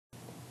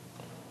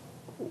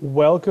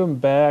Welcome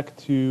back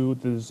to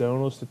the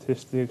Zonal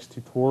Statistics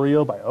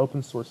tutorial by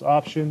Open Source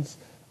Options.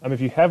 If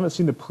you haven't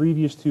seen the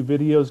previous two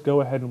videos,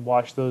 go ahead and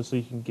watch those so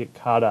you can get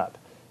caught up.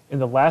 In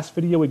the last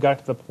video, we got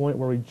to the point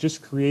where we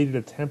just created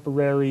a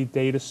temporary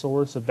data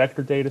source, a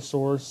vector data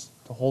source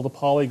to hold a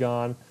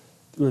polygon.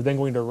 We were then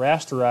going to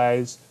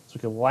rasterize so we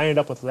could line it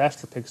up with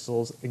raster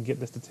pixels and get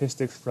the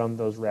statistics from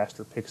those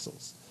raster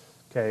pixels.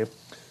 Okay,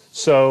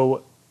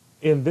 so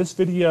in this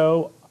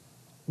video,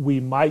 we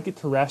might get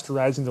to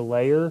rasterizing the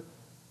layer,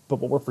 but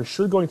what we're for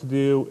sure going to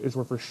do is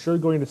we're for sure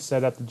going to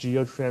set up the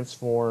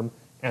geotransform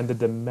and the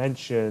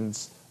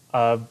dimensions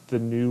of the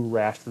new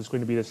raster. There's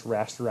going to be this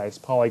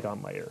rasterized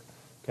polygon layer.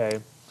 Okay,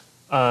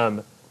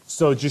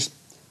 so just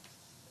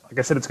like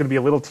I said, it's going to be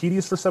a little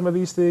tedious for some of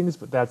these things,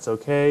 but that's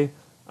okay.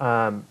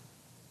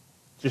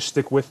 Just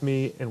stick with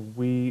me and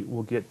we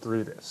will get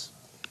through this.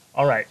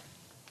 All right,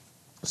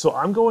 so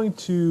I'm going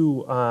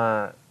to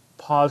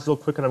pause real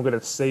quick and I'm going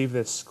to save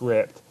this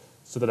script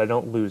so that I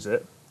don't lose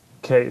it.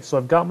 Okay, so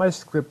I've got my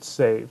script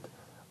saved.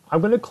 I'm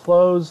going to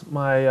close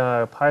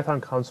my Python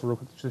console real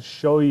quick to just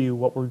show you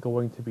what we're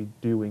going to be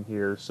doing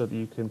here so that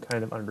you can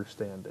kind of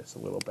understand this a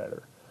little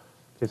better.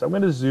 Okay, so I'm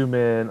going to zoom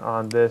in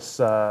on this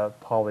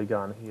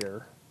polygon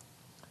here.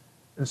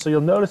 And so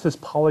you'll notice this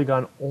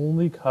polygon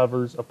only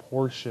covers a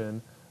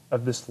portion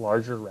of this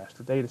larger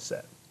raster data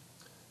set.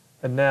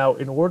 And now,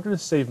 in order to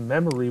save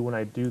memory when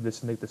I do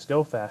this and make this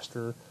go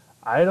faster,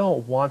 I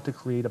don't want to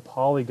create a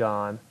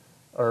polygon,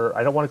 or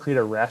I don't want to create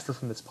a raster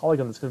from this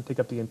polygon that's going to take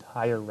up the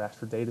entire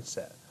raster data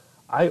set.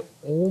 I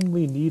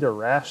only need a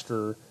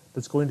raster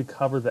that's going to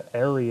cover the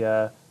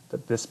area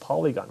that this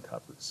polygon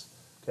covers.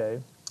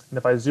 Okay, and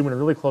if I zoom in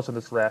really close on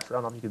this raster, I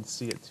don't know if you can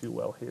see it too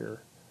well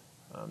here.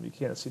 You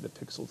can't see the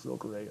pixels real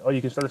great. Oh,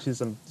 you can start to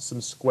see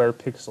some square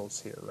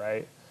pixels here,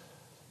 right?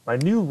 My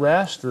new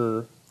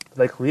raster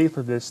that I create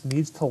for this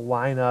needs to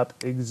line up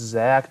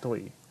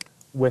exactly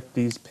with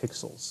these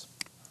pixels.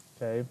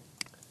 Okay.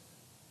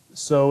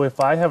 So if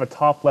I have a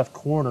top left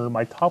corner,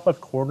 my top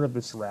left corner of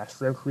this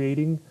raster I'm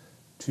creating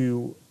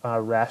to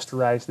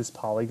rasterize this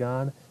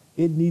polygon,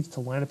 it needs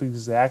to line up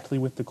exactly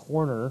with the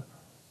corner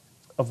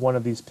of one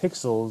of these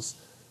pixels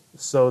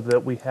so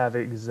that we have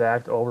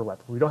exact overlap.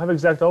 If we don't have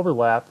exact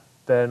overlap,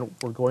 then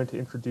we're going to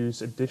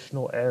introduce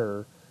additional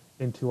error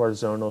into our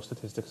zonal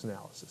statistics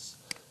analysis.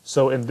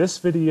 So in this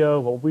video,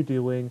 what we're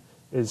doing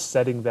is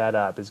setting that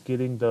up, is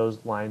getting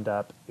those lined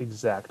up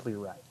exactly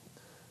right.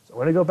 So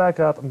when I go back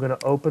up, I'm going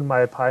to open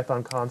my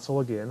Python console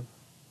again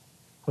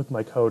with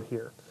my code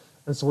here.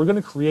 And so we're going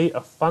to create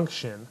a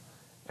function,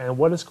 and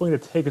what it's going to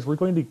take is we're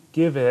going to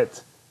give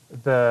it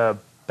the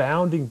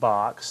bounding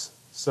box.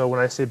 So when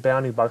I say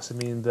bounding box, I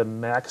mean the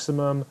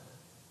maximum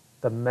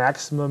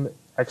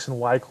x and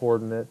y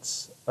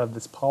coordinates of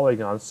this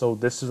polygon. So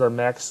this is our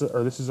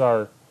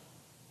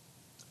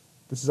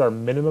this is our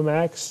minimum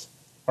x,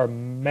 our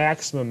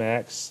maximum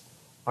x,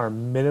 our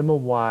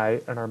minimum y,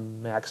 and our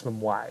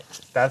maximum y.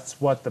 That's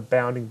what the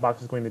bounding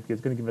box is going to be.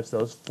 It's going to give us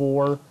those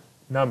four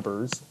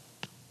numbers: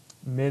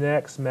 min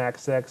x,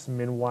 max x,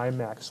 min y,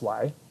 max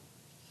y.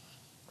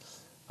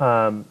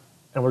 And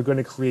we're going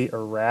to create a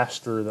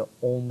raster that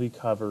only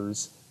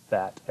covers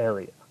that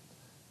area.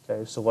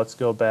 Okay, so let's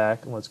go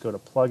back and let's go to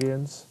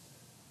plugins,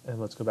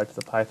 and let's go back to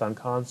the Python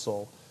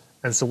console.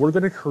 And so we're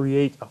going to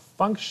create a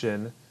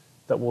function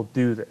that will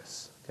do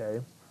this.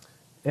 Okay,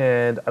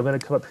 and I'm going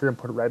to come up here and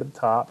put it right at the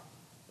top.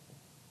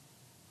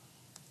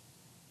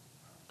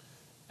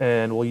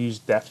 And we'll use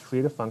def to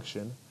create a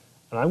function.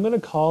 And I'm going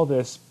to call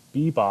this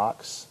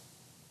bbox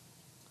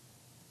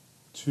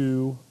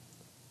to,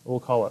 we'll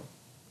call it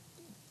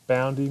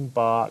bounding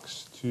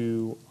box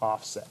to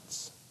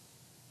offsets.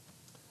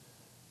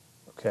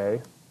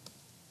 Okay.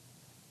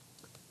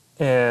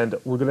 And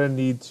we're going to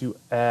need to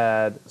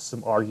add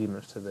some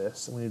arguments to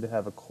this. We need to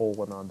have a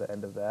colon on the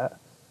end of that.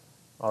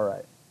 All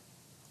right.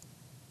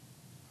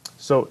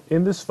 So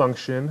in this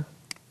function,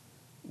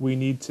 we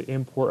need to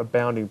import a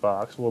bounding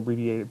box. We'll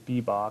abbreviate it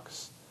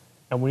bbox,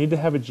 and we need to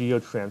have a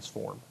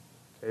geotransform.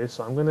 Okay,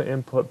 so I'm going to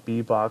input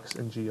bbox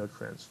and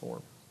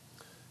geotransform.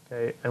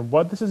 Okay, and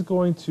what this is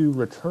going to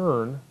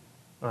return,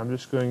 I'm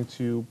just going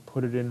to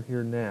put it in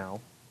here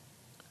now,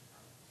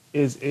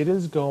 is it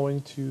is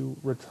going to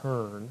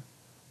return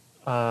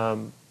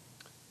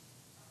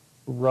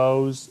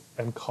rows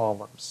and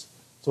columns.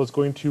 So it's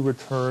going to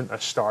return a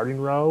starting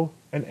row,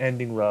 an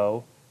ending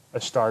row,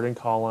 a starting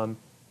column,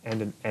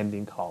 and an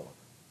ending column.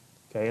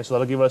 Okay, and so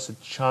that'll give us a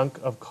chunk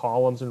of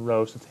columns and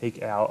rows to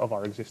take out of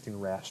our existing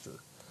raster.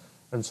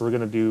 And so we're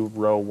going to do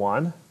row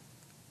 1,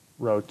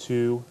 row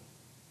 2,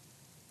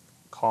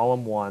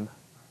 column 1,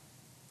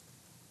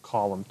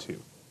 column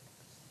 2.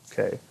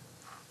 Okay,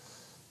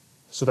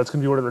 so that's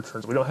going to be what it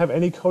returns. We don't have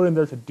any code in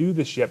there to do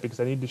this yet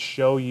because I need to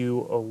show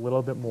you a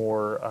little bit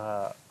more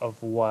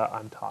of what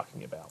I'm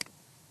talking about.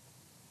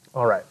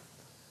 All right,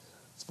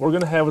 so what we're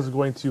going to have is we're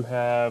going to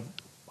have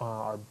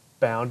our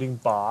bounding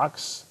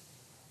box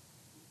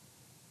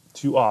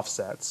to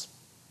offsets.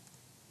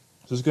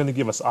 So this is going to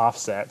give us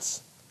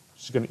offsets,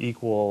 which is going to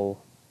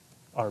equal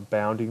our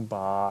bounding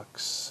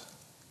box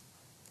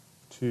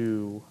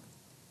to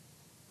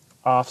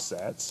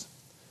offsets,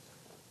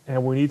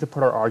 and we need to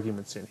put our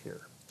arguments in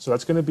here. So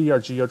that's going to be our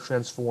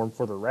geotransform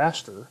for the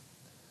raster.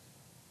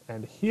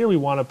 And here we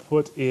want to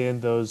put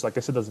in those, like I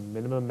said, those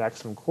minimum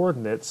maximum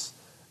coordinates.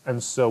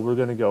 And so we're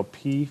going to go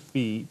p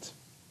feet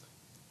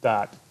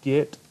dot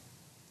get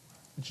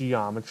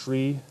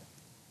geometry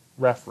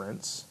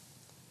reference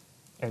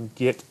and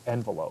get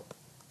envelope.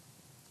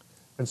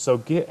 And so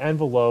get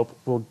envelope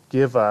will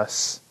give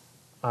us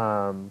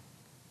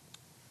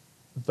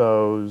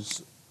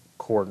those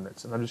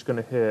coordinates. And I'm just going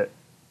to hit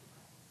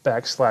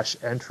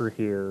 / enter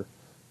here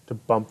to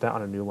bump that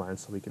on a new line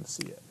so we can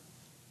see it.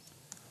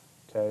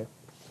 Okay.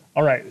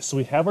 All right, so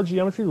we have our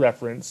geometry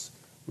reference,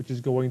 which is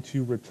going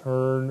to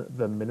return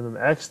the minimum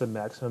x, the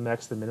maximum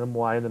x, the minimum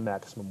y, and the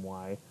maximum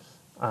y.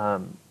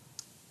 And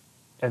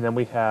then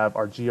we have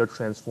our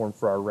geotransform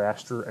for our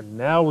raster, and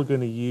now we're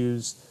going to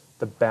use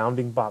the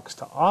bounding box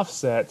to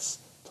offsets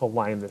to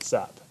line this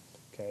up.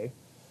 Okay,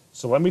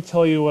 so let me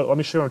show you what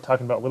I'm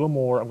talking about a little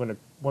more. I'm going to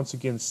once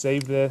again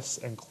save this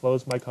and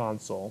close my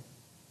console.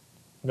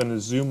 I'm going to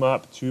zoom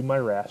up to my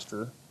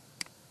raster.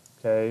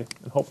 Okay,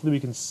 and hopefully we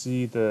can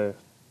see the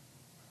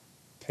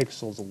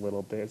pixels a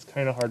little bit. It's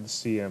kind of hard to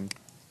see them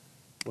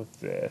with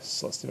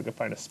this. Let's see if I can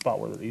find a spot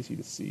where they're easy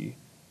to see.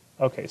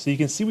 Okay, so you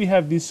can see we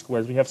have these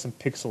squares. We have some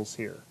pixels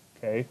here.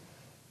 Okay,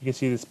 you can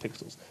see these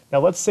pixels. Now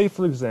let's say,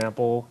 for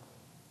example,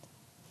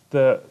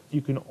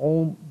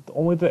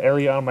 only the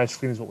area on my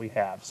screen is what we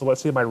have. So let's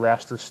say my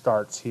raster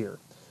starts here.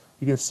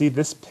 You can see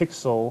this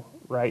pixel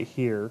right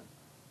here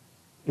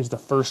is the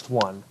first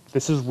one.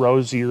 This is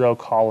row 0,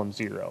 column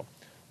 0.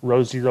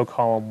 Row 0,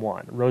 column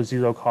 1. Row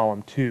 0,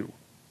 column 2.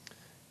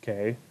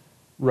 Okay,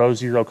 row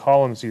 0,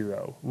 column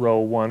 0, row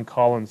 1,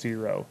 column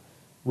 0,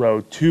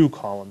 row 2,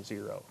 column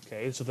 0.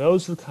 Okay, so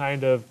those are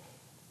kind of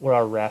where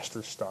our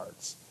raster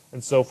starts.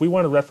 And so if we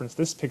want to reference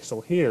this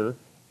pixel here,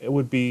 it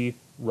would be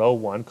row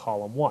 1,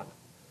 column 1.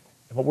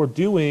 And what we're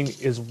doing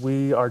is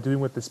we are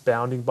doing with this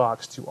bounding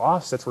box to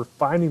offsets, we're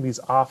finding these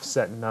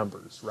offset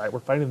numbers, right?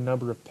 We're finding the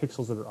number of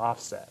pixels that are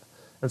offset.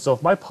 And so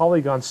if my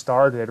polygon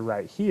started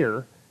right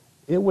here,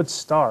 it would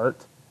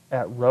start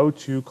at row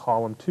 2,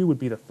 column 2 would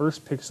be the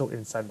first pixel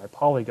inside my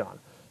polygon.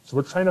 So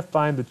we're trying to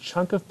find the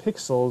chunk of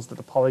pixels that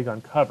the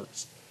polygon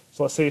covers.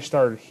 So let's say it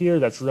started here,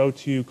 that's row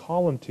 2,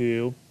 column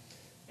 2,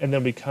 and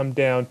then we come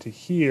down to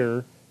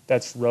here,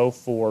 that's row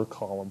 4,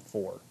 column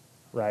 4,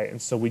 right?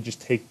 And so we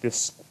just take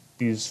these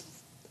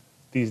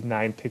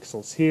 9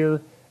 pixels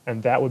here,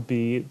 and that would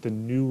be the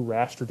new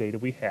raster data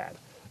we had.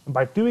 And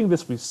by doing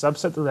this, we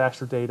subset the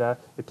raster data,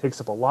 it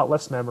takes up a lot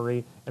less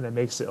memory, and it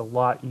makes it a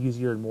lot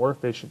easier and more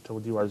efficient to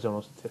do our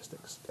zonal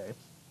statistics, okay?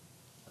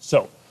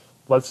 So,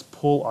 let's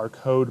pull our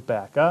code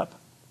back up.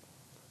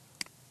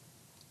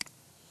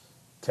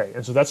 Okay,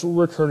 and so that's what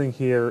we're returning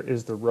here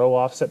is the row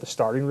offset, the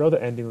starting row,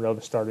 the ending row,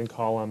 the starting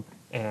column,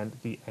 and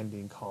the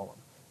ending column.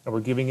 And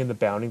we're giving in the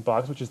bounding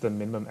box, which is the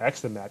minimum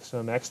x, the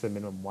maximum x, the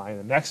minimum y, and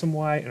the maximum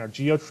y, and our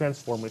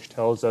geotransform, which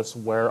tells us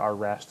where our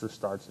raster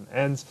starts and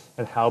ends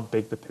and how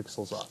big the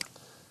pixels are.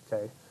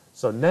 Okay,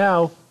 so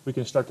now we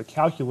can start to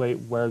calculate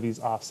where these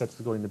offsets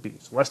are going to be.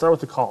 So let's start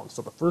with the columns.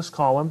 So the first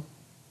column,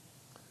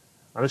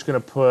 I'm just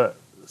going to put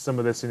some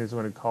of this in. So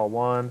I'm going to call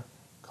 1,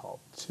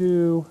 call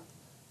 2,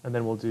 and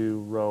then we'll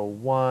do row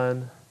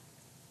 1,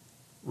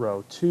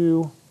 row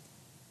 2.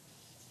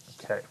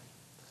 Okay.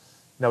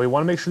 Now we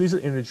want to make sure these are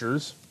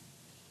integers,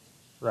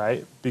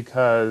 right?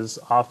 Because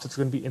offsets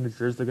are going to be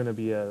integers. They're going to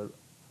be a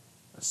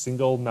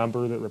single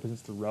number that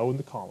represents the row and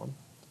the column.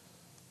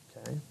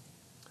 Okay.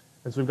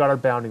 And so we've got our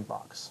bounding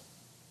box.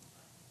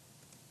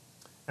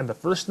 And the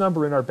first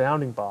number in our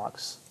bounding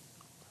box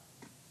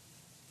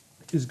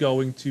is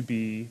going to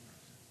be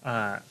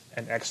an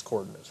x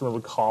coordinate. So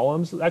remember,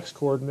 columns are x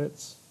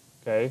coordinates,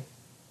 okay?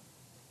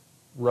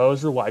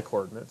 Rows are y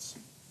coordinates.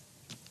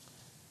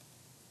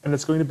 And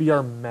it's going to be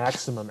our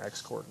maximum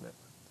x coordinate.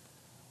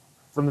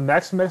 From the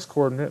maximum x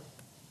coordinate,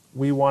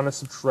 we want to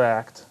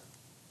subtract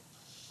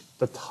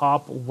the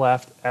top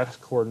left x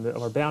coordinate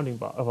of our bounding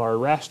of our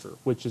raster,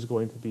 which is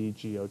going to be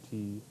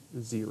GOT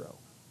 0.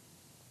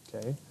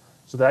 Okay,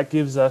 so that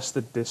gives us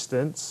the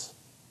distance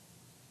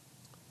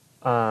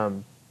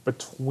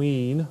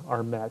between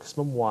our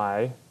maximum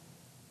y,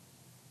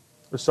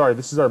 or sorry,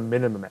 this is our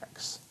minimum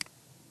x.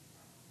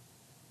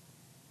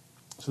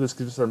 So this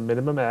gives us our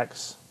minimum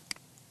x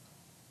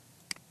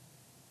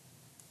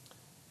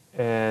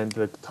and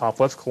the top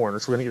left corner.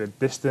 So we're going to get a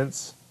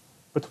distance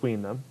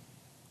between them.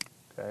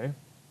 Okay.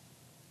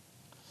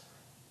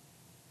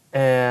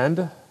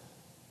 And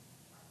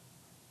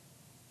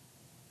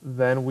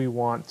then we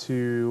want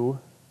to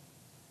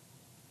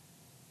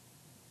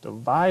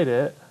divide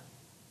it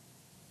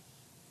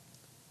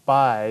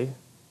by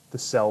the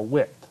cell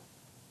width,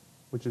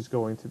 which is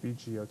going to be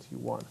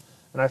GOT1.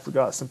 And I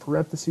forgot some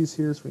parentheses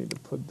here, so we need to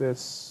put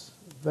this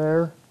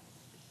there.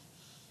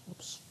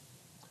 Oops.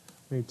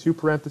 We need 2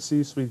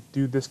 parentheses, so we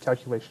do this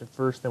calculation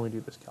first, then we do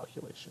this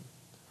calculation.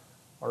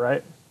 All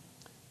right?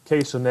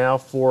 Okay, so now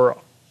for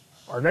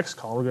our next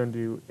column, we're going to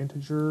do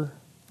integer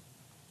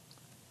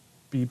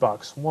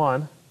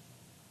bbox1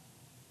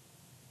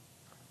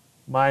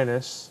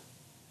 minus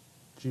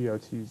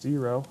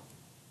GOT0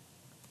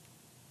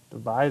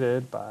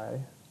 divided by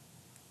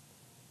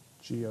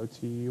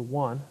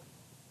GOT1.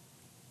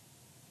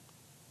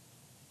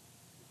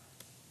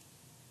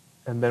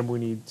 And then we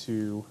need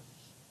to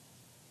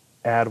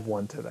add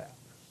 1 to that.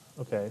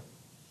 Okay.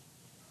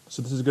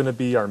 So this is going to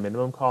be our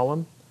minimum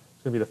column.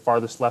 It's going to be the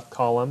farthest left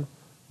column,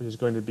 which is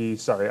going to be,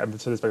 sorry, I'm going to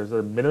say this better.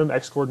 The minimum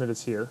x coordinate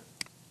is here.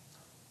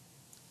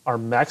 Our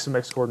maximum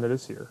x coordinate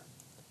is here.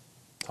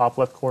 Top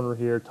left corner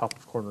here, top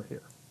left corner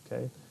here.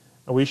 Okay.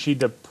 And we need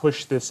to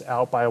push this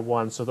out by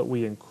 1 so that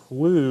we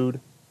include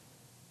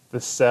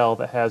the cell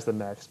that has the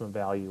maximum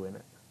value in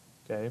it.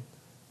 Okay.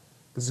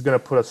 This is going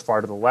to put us far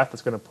to the left.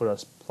 It's going to put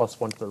us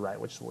 +1 to the right,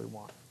 which is what we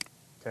want.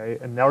 Okay,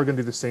 and now we're going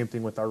to do the same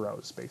thing with our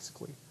rows,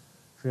 basically.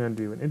 We're going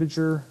to do an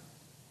integer.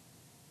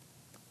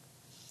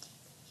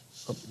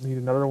 Oh, need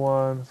another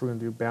one. We're going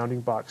to do bounding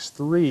box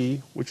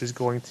 3, which is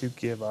going to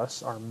give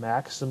us our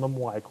maximum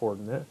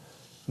y-coordinate.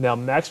 Now,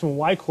 maximum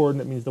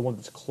y-coordinate means the one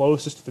that's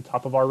closest to the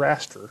top of our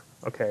raster.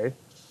 Okay,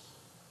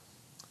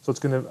 so it's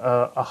going to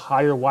a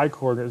higher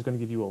y-coordinate is going to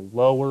give you a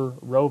lower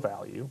row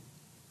value.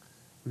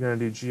 We're going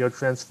to do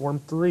geotransform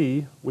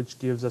 3, which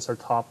gives us our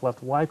top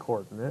left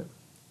y-coordinate.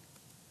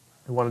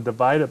 We want to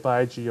divide it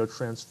by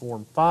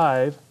geotransform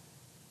 5,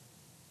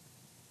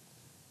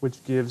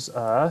 which gives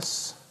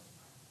us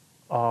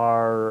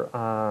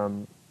our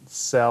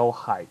cell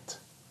height.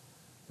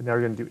 And now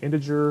we're going to do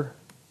integer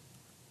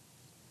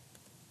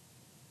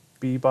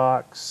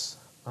bbox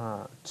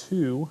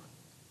 2, which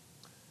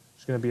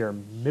is going to be our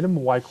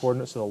minimum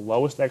y-coordinate, so the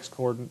lowest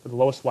x-coordinate, the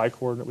lowest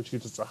y-coordinate, which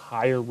gives us a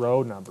higher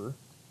row number,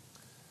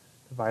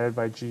 divided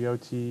by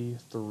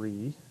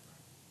GOT3,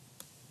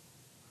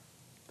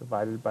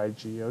 divided by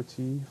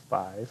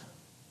GOT5.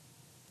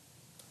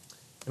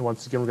 And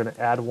once again, we're going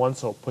to add 1,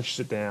 so it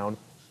pushes it down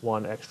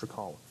 1 extra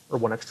column, or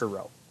 1 extra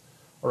row.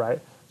 All right,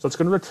 so it's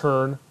going to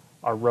return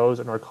our rows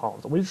and our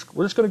columns. And we're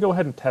just going to go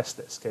ahead and test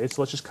this, okay?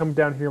 So let's just come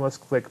down here and let's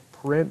click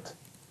print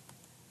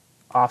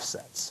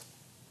offsets.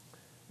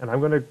 And I'm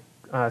going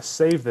to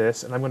save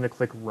this, and I'm going to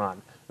click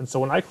run. And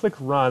so when I click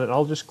run, and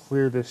I'll just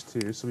clear this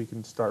too so we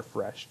can start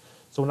fresh.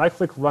 So when I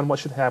click run, what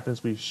should happen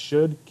is we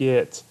should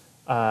get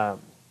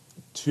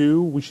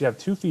we should have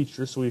 2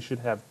 features, so we should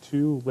have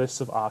 2 lists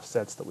of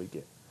offsets that we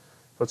get.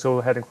 So let's go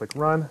ahead and click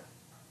run.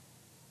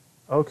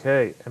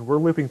 Okay, and we're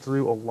looping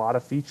through a lot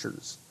of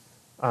features.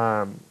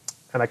 And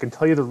I can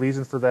tell you the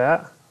reason for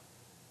that.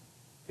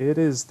 It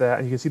is that,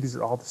 and you can see these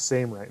are all the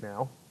same right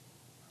now.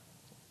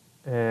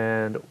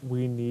 And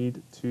we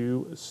need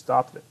to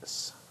stop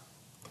this.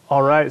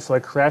 All right, so I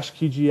crashed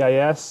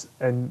QGIS,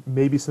 and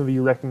maybe some of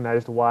you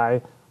recognized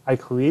why. I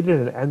created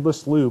an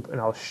endless loop, and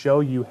I'll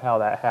show you how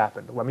that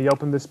happened. Let me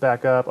open this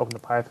back up, open the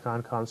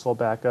Python console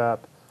back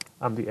up.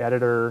 The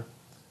editor.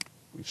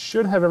 We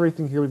should have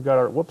everything here. We've got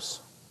our,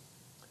 whoops,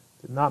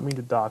 did not mean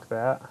to dock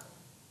that.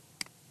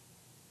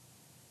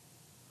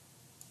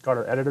 Got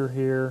our editor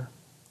here.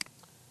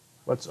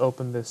 Let's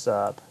open this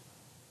up.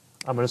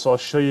 So I'll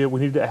show you,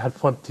 we need to add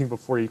one thing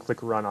before you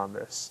click run on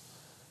this.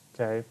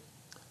 Okay.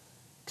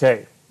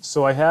 Okay,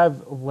 so I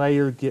have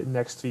layer get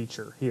next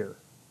feature here.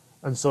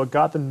 And so it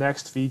got the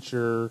next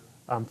feature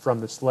from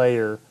this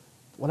layer.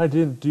 What I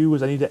didn't do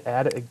is I need to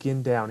add it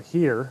again down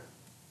here.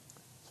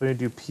 So I need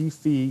to do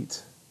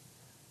pfeet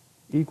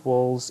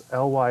equals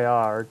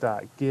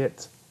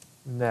lyr.get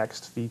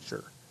next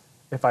feature.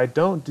 If I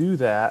don't do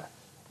that,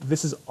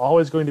 this is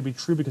always going to be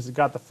true because it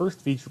got the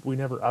first feature, but we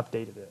never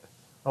updated it.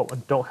 Oh,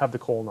 and don't have the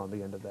colon on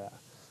the end of that.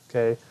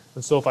 Okay,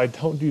 and so if I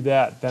don't do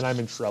that, then I'm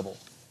in trouble.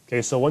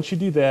 Okay, so once you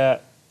do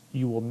that,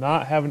 you will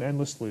not have an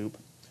endless loop.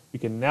 We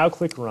can now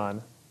click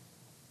run.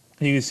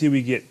 And you can see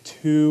we get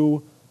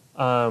 2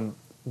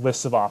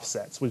 lists of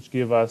offsets, which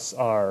give us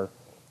our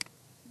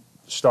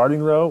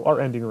starting row, our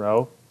ending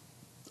row,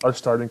 our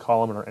starting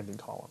column, and our ending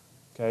column.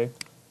 Okay,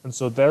 and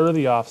so there are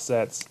the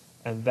offsets,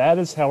 and that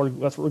is how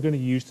that's what we're going to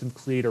use to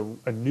create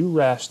a new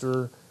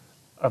raster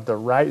of the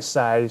right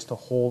size to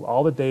hold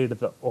all the data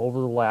that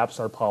overlaps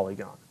our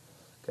polygon.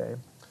 Okay,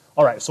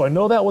 all right. So I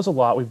know that was a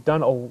lot. We've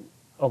done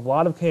a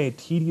lot of kind of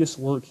tedious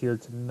work here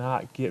to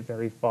not get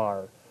very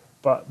far.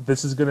 But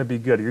this is going to be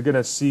good. You're going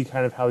to see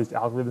kind of how these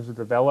algorithms are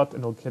developed,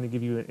 and it'll kind of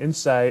give you an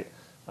insight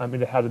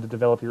into how to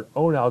develop your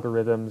own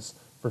algorithms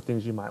for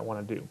things you might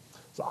want to do.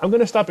 So I'm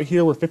going to stop it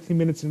here. We're 15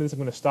 minutes into this. I'm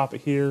going to stop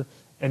it here.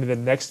 And in the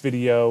next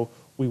video,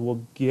 we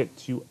will get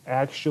to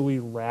actually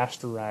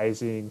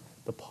rasterizing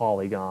the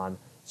polygon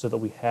so that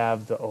we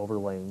have the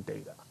overlaying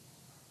data.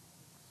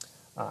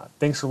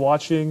 Thanks for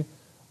watching.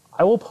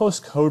 I will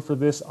post code for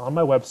this on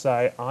my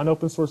website, on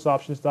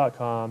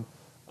opensourceoptions.com.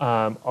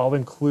 I'll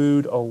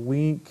include a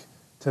link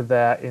to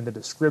that in the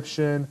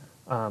description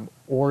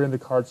or in the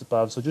cards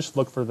above. So just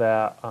look for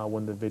that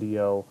when the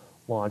video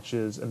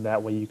launches, and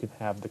that way you can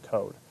have the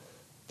code.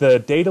 The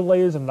data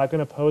layers I'm not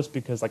going to post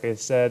because, like I've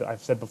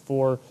said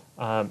before,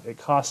 it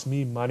costs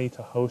me money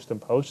to host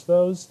and post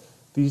those.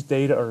 These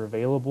data are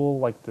available,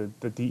 like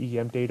the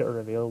DEM data are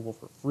available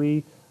for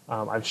free.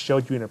 I've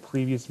showed you in a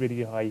previous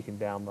video how you can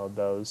download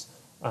those.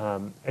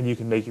 And you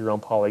can make your own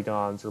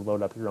polygons or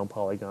load up your own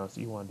polygons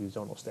that you want to do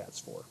zonal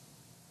stats for.